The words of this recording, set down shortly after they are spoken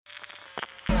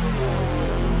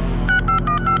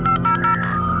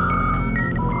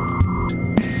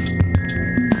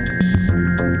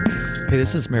Hey,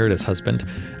 this is Meredith's husband.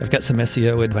 I've got some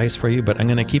SEO advice for you, but I'm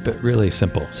going to keep it really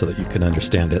simple so that you can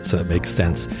understand it, so it makes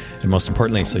sense, and most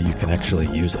importantly, so you can actually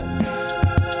use it.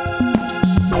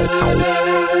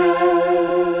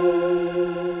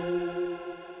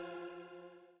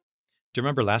 Do you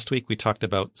remember last week we talked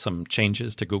about some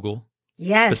changes to Google?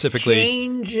 Yes, specifically,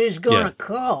 change is going to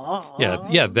come.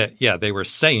 They were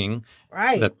saying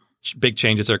right. that big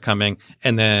changes are coming.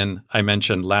 And then I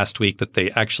mentioned last week that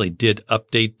they actually did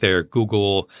update their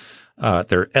Google,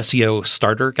 their SEO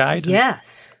Starter guide.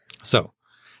 Yes. So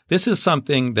this is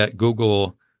something that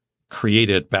Google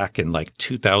created back in like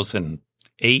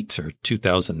 2008 or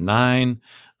 2009.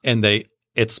 And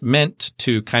it's meant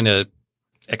to kind of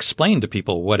explain to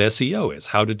people what SEO is,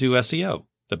 how to do SEO,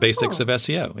 the basics of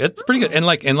SEO. It's pretty good. And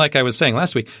like I was saying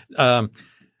last week, it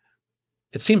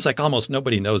seems like almost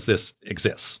nobody knows this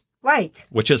exists. Right.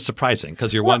 Which is surprising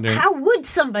because you're wondering. How would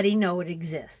somebody know it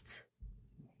exists?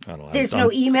 I don't know. There's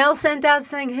no email sent out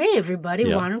saying, hey,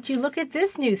 everybody, why don't you look at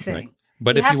this new thing? Right.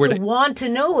 But you have to want to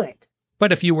know it.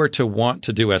 But if you were to want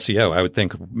to do SEO, I would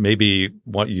think maybe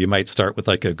you might start with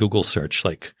like a Google search,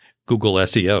 like Google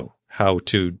SEO, how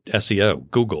to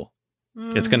SEO, Google.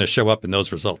 It's going to show up in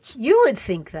those results. You would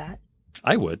think that.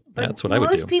 I would. But that's what I would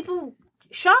do. Most people,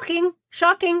 shocking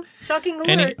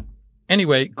alert.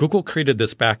 Anyway, Google created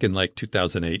this back in like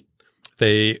 2008.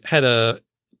 They had a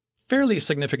fairly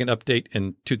significant update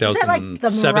in 2017.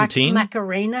 Is that like the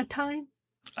Macarena time?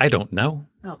 I don't know.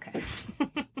 Okay.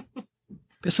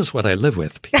 This is what I live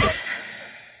with, people.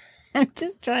 I'm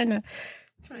just trying to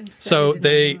So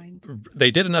they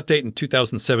did an update in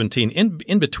 2017.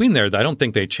 In between there, I don't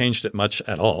think they changed it much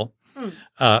at all.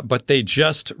 But they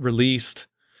just released,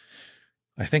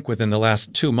 I think within the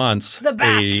last 2 months,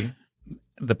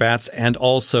 the bats and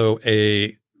also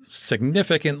a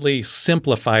significantly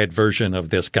simplified version of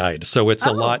this guide. So it's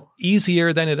a lot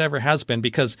easier than it ever has been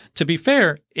because, to be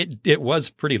fair, it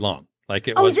was pretty long. Like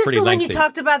it was pretty lengthy. Oh, is this the one you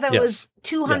talked about that was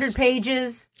 200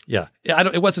 pages? Yeah.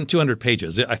 It wasn't 200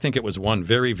 pages. I think it was one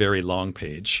very, very long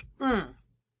page.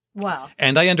 Wow.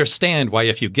 And I understand why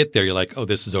if you get there, you're like, oh,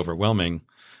 this is overwhelming.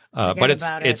 But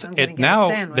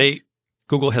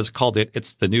Google has called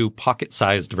it's the new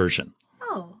pocket-sized version.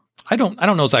 Oh. I don't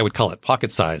know as I would call it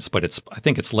pocket size, but I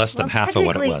think it's less than half of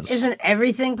what it was. Isn't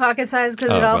everything pocket size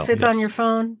because it all fits on your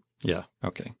phone? Yeah.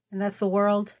 Okay. And that's the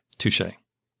world? Touche.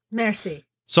 Merci.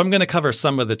 So I'm going to cover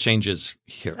some of the changes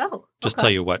here. Oh, just tell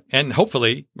you what. And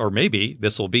hopefully, or maybe,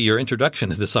 this will be your introduction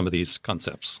to some of these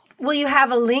concepts. Will you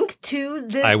have a link to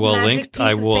this magic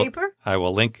piece of paper? I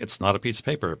will link. It's not a piece of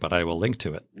paper, but I will link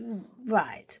to it.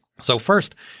 Right. So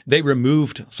first, they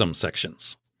removed some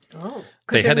sections. Oh,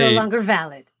 because they're no longer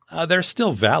valid. They're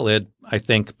still valid, I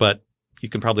think, but you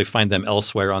can probably find them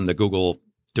elsewhere on the Google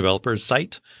developers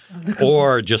site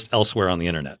or just elsewhere on the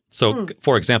internet. So,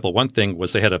 for example, one thing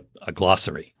was they had a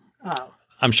glossary. Oh.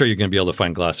 I'm sure you're going to be able to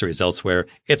find glossaries elsewhere.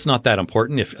 It's not that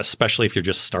important, especially if you're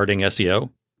just starting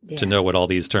SEO, to know what all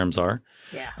these terms are.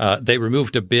 Yeah. They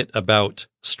removed a bit about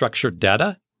structured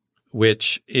data,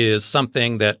 which is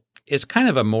something that is kind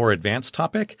of a more advanced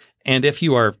topic. And if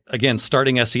you are, again,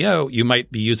 starting SEO, you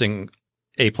might be using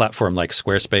a platform like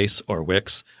Squarespace or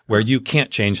Wix where you can't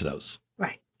change those.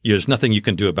 Right. There's nothing you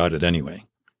can do about it anyway.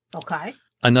 Okay.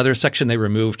 Another section they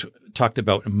removed talked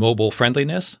about mobile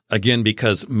friendliness, again,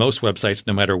 because most websites,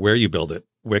 no matter where you build it,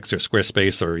 Wix or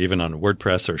Squarespace or even on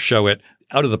WordPress or Show It,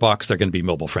 out of the box, they're going to be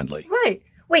mobile friendly. Right.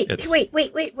 Wait.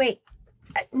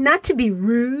 Not to be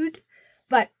rude,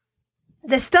 but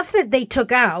the stuff that they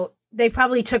took out, they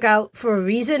probably took out for a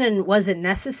reason and wasn't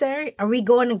necessary. Are we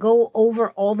going to go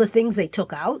over all the things they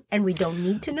took out and we don't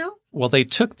need to know? Well, they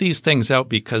took these things out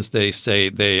because they say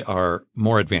they are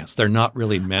more advanced. They're not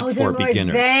really meant for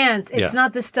beginners. Advanced. It's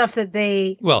not the stuff that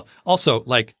they... Well, also,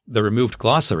 like the removed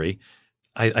glossary,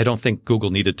 I don't think Google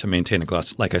needed to maintain a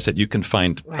glossary. Like I said, you can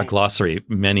find a glossary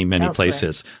many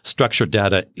places. Structured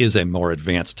data is a more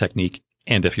advanced technique.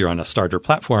 And if you're on a starter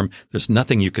platform, there's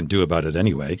nothing you can do about it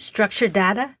anyway. Structured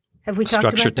data? Have we talked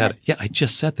structured about data? Yeah, I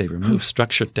just said they removed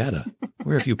structured data.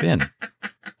 Where have you been?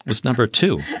 It was number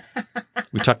 2.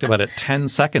 We talked about it 10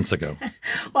 seconds ago.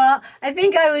 Well, I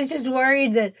think I was just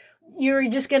worried that you were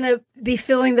just going to be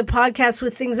filling the podcast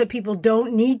with things that people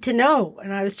don't need to know.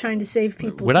 And I was trying to save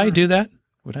people Would time. I do that?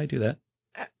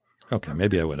 Okay,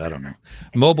 maybe I would. I don't know.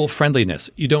 Mobile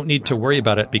friendliness. You don't need to worry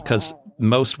about it because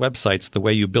most websites, the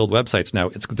way you build websites now,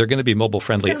 they're going to be mobile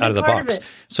friendly out of the box.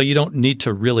 So you don't need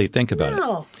to really think about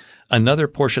it. Another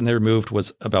portion they removed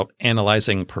was about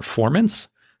analyzing performance,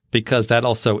 because that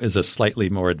also is a slightly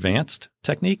more advanced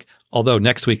technique. Although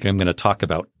next week I'm going to talk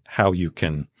about how you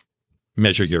can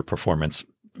measure your performance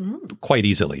quite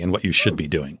easily and what you should be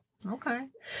doing. Okay.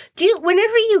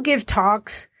 Whenever you give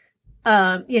talks,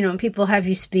 and people have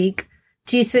you speak,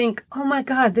 do you think, oh my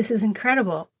God, this is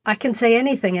incredible. I can say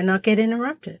anything and not get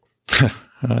interrupted?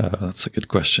 That's a good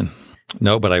question.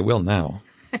 No, but I will now.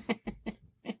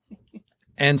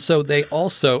 And so they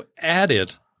also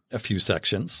added a few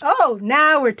sections. Oh,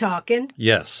 now we're talking.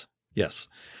 Yes.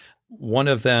 One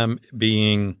of them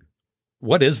being,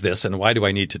 what is this and why do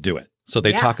I need to do it? So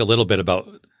they talk a little bit about,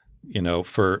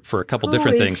 for a couple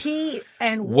different things. Who is he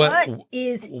and what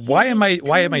is why am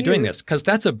I doing this? Because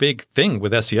that's a big thing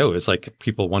with SEO is like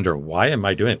people wonder, why am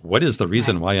I doing it? What is the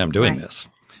reason why I'm doing this?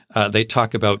 They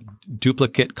talk about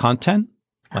duplicate content,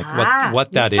 like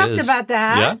what that is. Talked about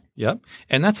that. Yeah.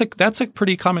 And that's a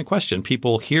pretty common question.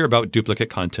 People hear about duplicate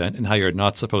content and how you're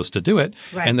not supposed to do it.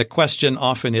 Right. And the question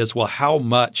often is, well, how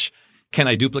much can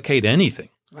I duplicate anything?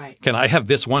 Right. Can I have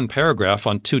this one paragraph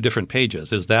on 2 different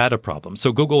pages? Is that a problem?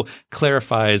 So Google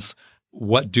clarifies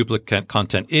what duplicate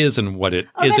content is and what it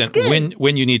isn't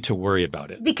when you need to worry about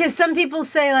it. Because some people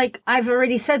say, like, I've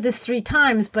already said this 3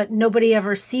 times, but nobody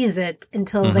ever sees it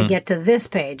until they get to this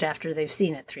page after they've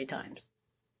seen it 3 times.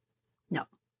 No.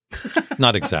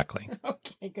 Not exactly.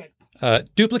 Okay, good.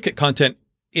 Duplicate content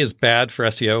is bad for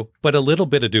SEO, but a little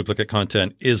bit of duplicate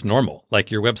content is normal.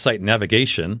 Like your website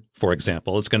navigation, for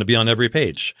example, is going to be on every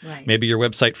page. Right. Maybe your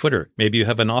website footer. Maybe you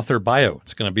have an author bio.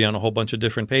 It's going to be on a whole bunch of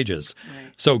different pages.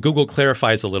 Right. So Google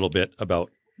clarifies a little bit about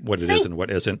what it is and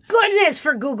what isn't. Goodness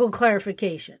for Google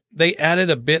clarification. They added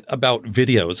a bit about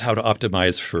videos, how to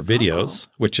optimize for videos,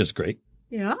 which is great.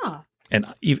 Yeah. And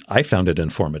I found it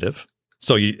informative.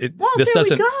 So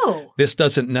this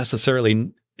doesn't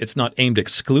necessarily, it's not aimed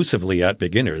exclusively at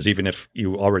beginners. Even if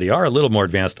you already are a little more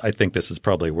advanced, I think this is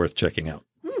probably worth checking out.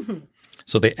 Mm-hmm.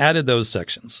 So they added those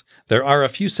sections. There are a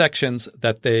few sections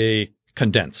that they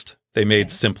condensed. They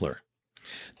made simpler.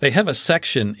 They have a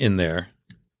section in there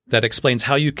that explains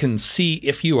how you can see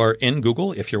if you are in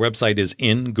Google, if your website is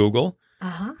in Google.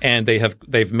 Uh-huh. And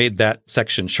they've made that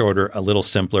section shorter, a little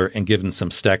simpler, and given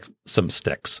some sticks. Some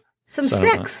sticks.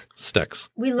 Sticks.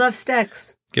 We love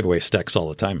sticks. Give away sticks all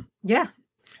the time. Yeah.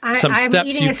 I'm steps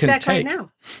eating a stick right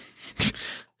now.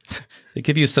 They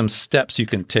give you some steps you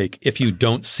can take if you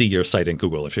don't see your site in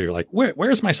Google. If you're like,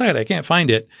 where's my site? I can't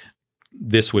find it.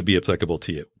 This would be applicable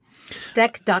to you.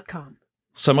 Steck.com.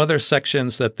 Some other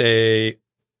sections that they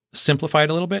simplified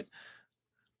a little bit.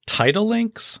 Title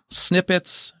links,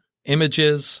 snippets,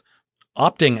 images,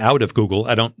 opting out of Google.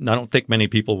 I don't think many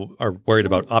people are worried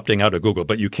about opting out of Google,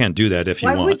 but you can do that if you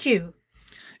want. Why would you?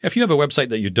 If you have a website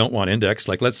that you don't want indexed,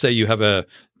 like let's say you have a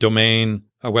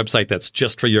website that's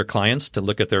just for your clients to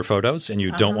look at their photos and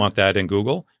you don't want that in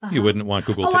Google, you wouldn't want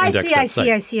Google to index that site.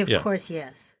 I see. Of course,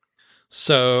 yes.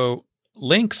 So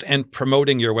links and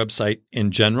promoting your website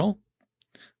in general,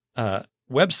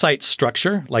 website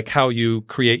structure, like how you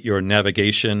create your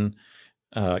navigation,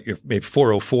 your maybe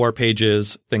 404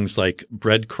 pages, things like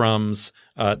breadcrumbs.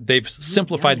 They've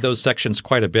simplified those sections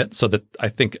quite a bit so that I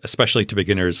think, especially to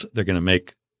beginners, they're going to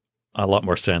make a lot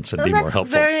more sense and be more helpful.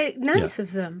 Very nice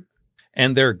of them.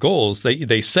 And their goals,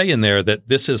 they say in there that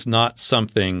this is not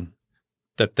something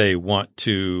that they want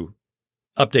to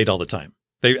update all the time.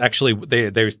 They actually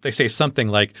they say something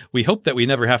like, we hope that we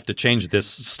never have to change this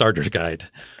starter guide,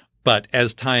 but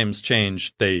as times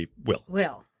change, they will.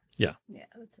 Yeah.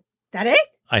 That it?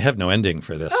 I have no ending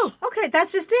for this. Oh, okay.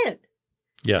 That's just it.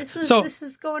 Yeah. This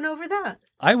is going over that.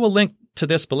 I will link to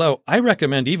this below. I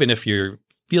recommend, even if you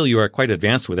feel you are quite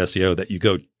advanced with SEO, that you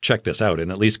go check this out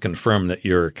and at least confirm that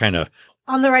you're kind of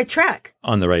on the right track.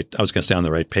 I was going to say on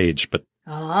the right page, but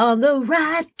on the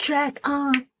right track,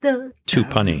 on the too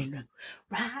punny.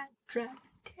 Right track,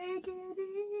 take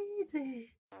it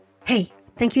easy. Hey,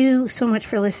 thank you so much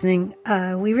for listening.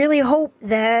 We really hope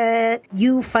that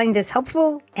you find this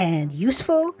helpful and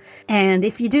useful. And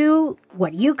if you do,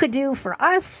 what you could do for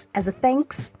us as a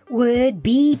thanks would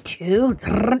be to,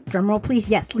 drumroll please,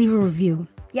 yes, leave a review.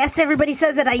 Yes, everybody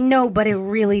says it, I know, but it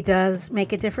really does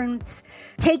make a difference.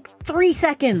 Take 3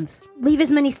 seconds, leave as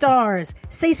many stars,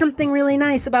 say something really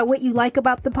nice about what you like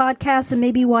about the podcast and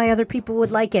maybe why other people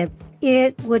would like it.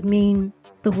 It would mean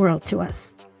the world to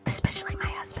us, especially my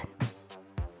husband.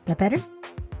 That better? All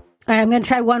right, I'm going to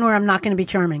try one where I'm not going to be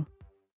charming.